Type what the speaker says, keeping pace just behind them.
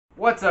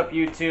What's up,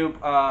 YouTube?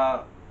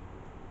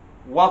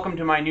 Welcome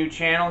to my new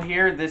channel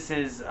here. This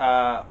is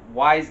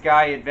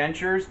WiseGuy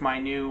Adventures, my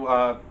new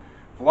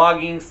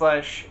vlogging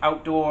slash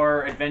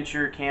outdoor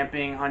adventure,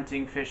 camping,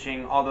 hunting,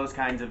 fishing, all those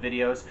kinds of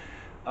videos,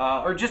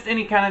 or just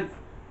any kind of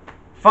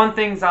fun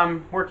things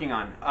I'm working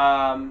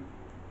on.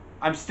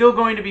 I'm still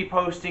going to be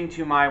posting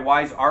to my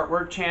Wise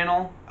Artwork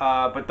channel,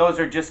 but those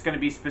are just going to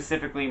be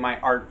specifically my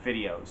art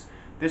videos.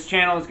 This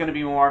channel is going to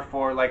be more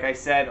for, like I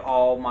said,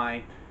 all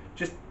my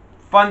just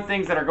fun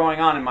things that are going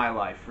on in my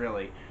life,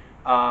 really.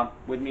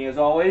 With me, as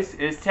always,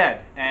 is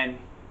Ted, and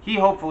he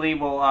hopefully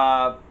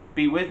will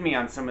be with me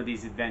on some of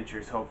these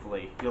adventures.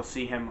 Hopefully, you'll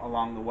see him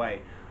along the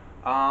way.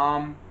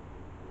 I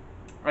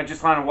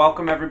just want to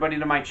welcome everybody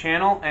to my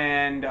channel,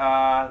 and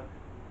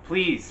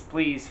please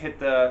hit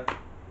the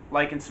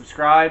like and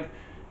subscribe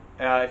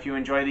if you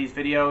enjoy these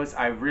videos.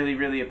 I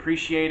really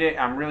appreciate it.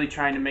 I'm really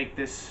trying to make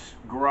this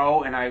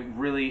grow, and I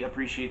really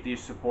appreciate your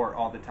support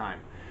all the time.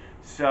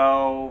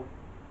 So,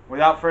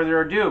 without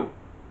further ado,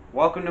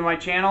 welcome to my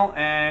channel,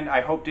 and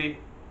I hope to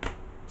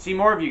see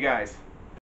more of you guys.